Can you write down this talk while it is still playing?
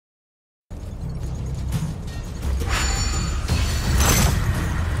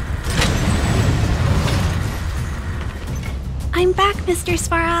I'm back, Mr.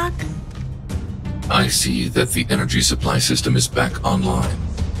 Svarog. I see that the energy supply system is back online,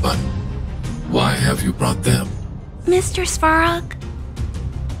 but why have you brought them? Mr. Svarog,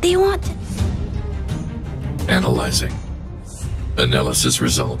 they want to... Analyzing. Analysis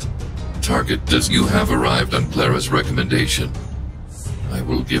result. Target does you have arrived on Clara's recommendation. I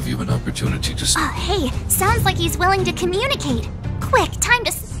will give you an opportunity to... Hey, sounds like he's willing to communicate. Quick, time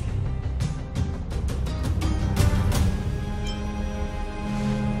to...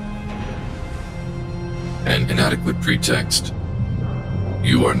 An inadequate pretext.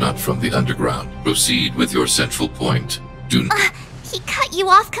 You are not from the underground. Proceed with your central point. Do not... He cut you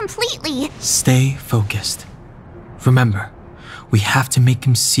off completely. Stay focused. Remember, we have to make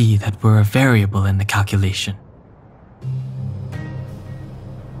him see that we're a variable in the calculation.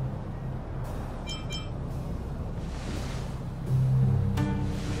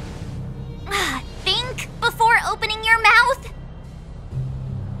 Think before opening your mouth.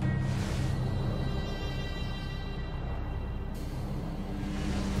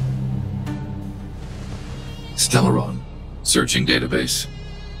 Stellaron. Searching database.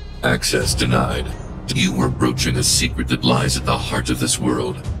 Access denied. You were broaching a secret that lies at the heart of this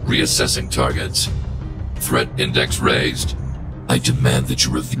world. Reassessing targets. Threat index raised. I demand that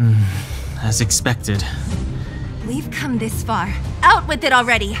you reveal... As expected. We've come this far. Out with it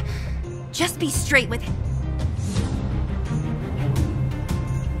already. Just be straight with it.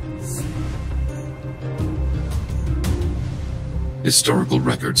 Historical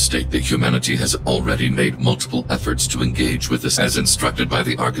records state that humanity has already made multiple efforts to engage with us as instructed by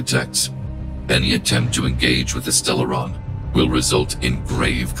the architects. Any attempt to engage with the Stellaron will result in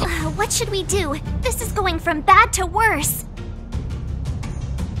grave What should we do? This is going from bad to worse.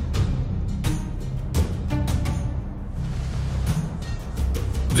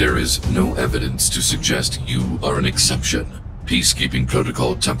 There is no evidence to suggest you are an exception. Peacekeeping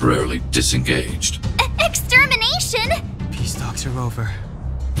protocol temporarily disengaged. Extermination? Peace talks are over.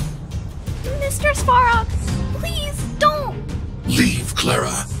 Mr. Svarog, please don't! Leave,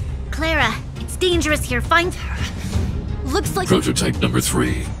 Clara. Clara, it's dangerous here. Find her. Looks like... Prototype number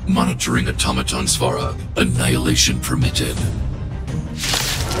 3. Monitoring automaton Svarog. Annihilation permitted.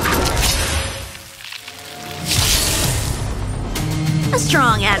 A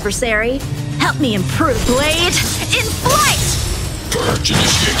strong adversary. Help me improve. Blade in flight! Purge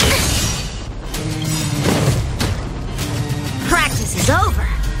initiated. Practice is over.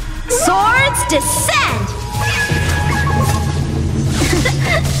 Swords descend!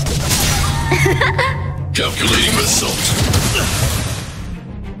 Calculating result.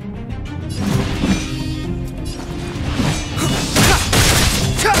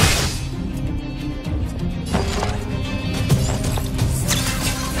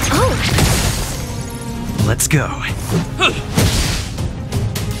 Let's go.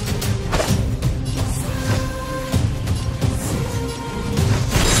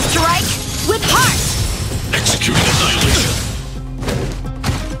 Strike with heart! Executing annihilation.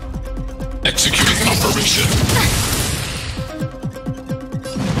 Executing operation.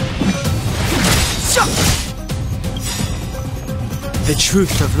 The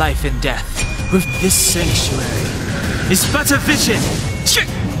truth of life and death with this sanctuary is but a vision.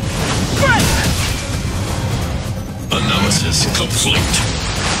 Analysis complete.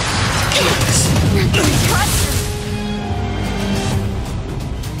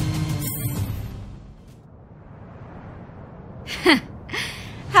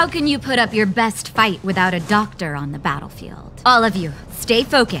 How can you put up your best fight without a doctor on the battlefield? All of you, stay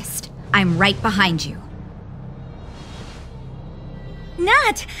focused. I'm right behind you.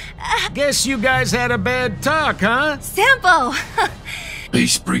 Nat! Guess you guys had a bad talk, huh? Sampo!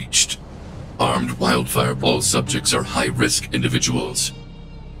 Base breached. Armed wildfire ball subjects are high-risk individuals.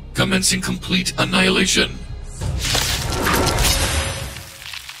 Commencing complete annihilation.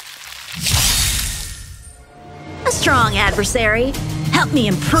 A strong adversary. Help me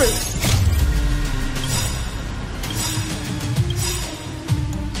improve.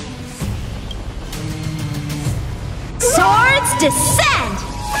 Swords descend!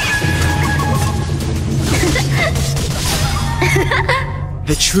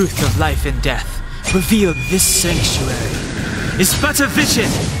 The truth of life and death revealed this sanctuary is but a vision.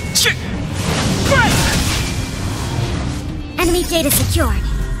 Enemy data secured.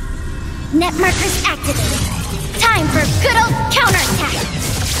 Net markers activated. Time for good old counterattack.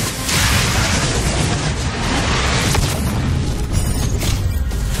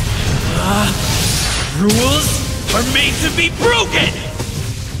 Rules are made to be broken!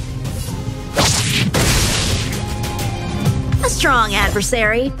 A strong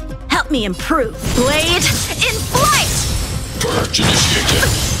adversary. Help me improve. Blade in flight! Purge initiated.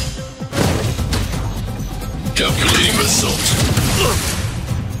 Calculating result.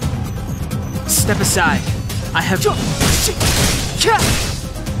 Step aside. I have...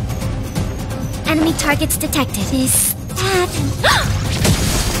 Enemy targets detected. Is that...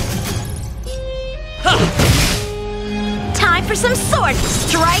 Time for some sword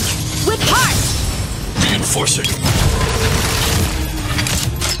strike with heart. Reinforcing.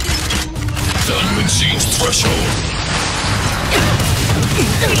 Done exceeds threshold.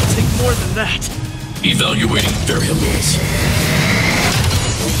 Take more than that. Evaluating variables.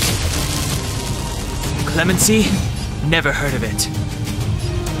 Clemency? Never heard of it.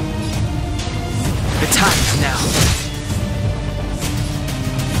 The time is now.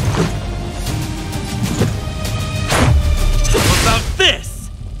 How about this?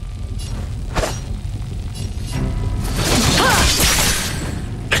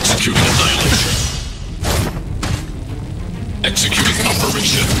 Executing annihilation. Executing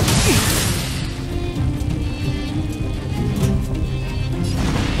operation.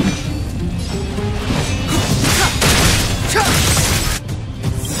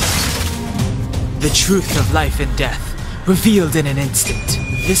 The truth of life and death, revealed in an instant.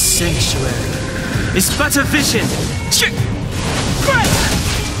 This sanctuary is but a vision.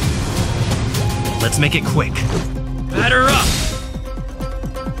 Let's make it quick. Batter up!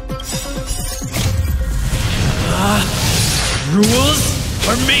 Rules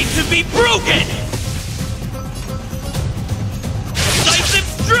are made to be broken!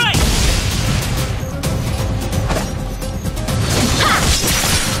 Decisive strike!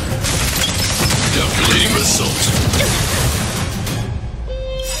 Calculating result.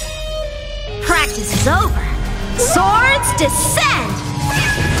 Practice is over. Swords descend!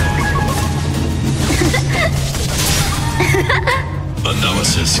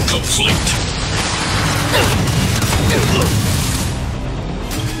 Analysis complete.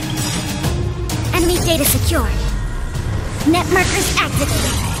 Enemy data secured. Net markers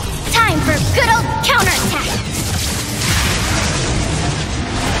activated. Time for good old counterattack.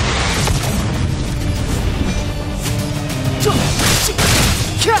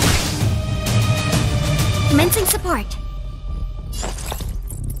 Commencing support.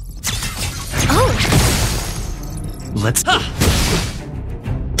 Oh, Let's... Purge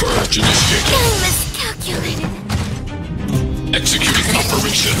initiated. miscalculated. Executing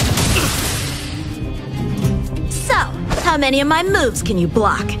operation. So, how many of my moves can you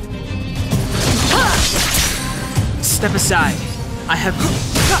block? Step aside. I have...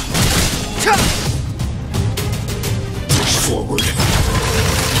 Push forward.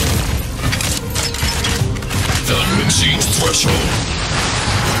 Done exceeds threshold.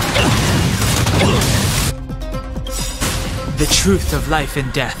 The truth of life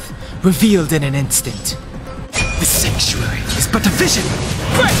and death, revealed in an instant. The sanctuary is but a vision.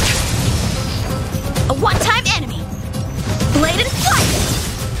 Break! A one-time enemy. Blade and flight.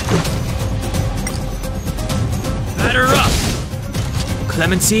 Batter up!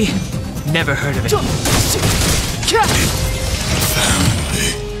 Clemency? Never heard of it.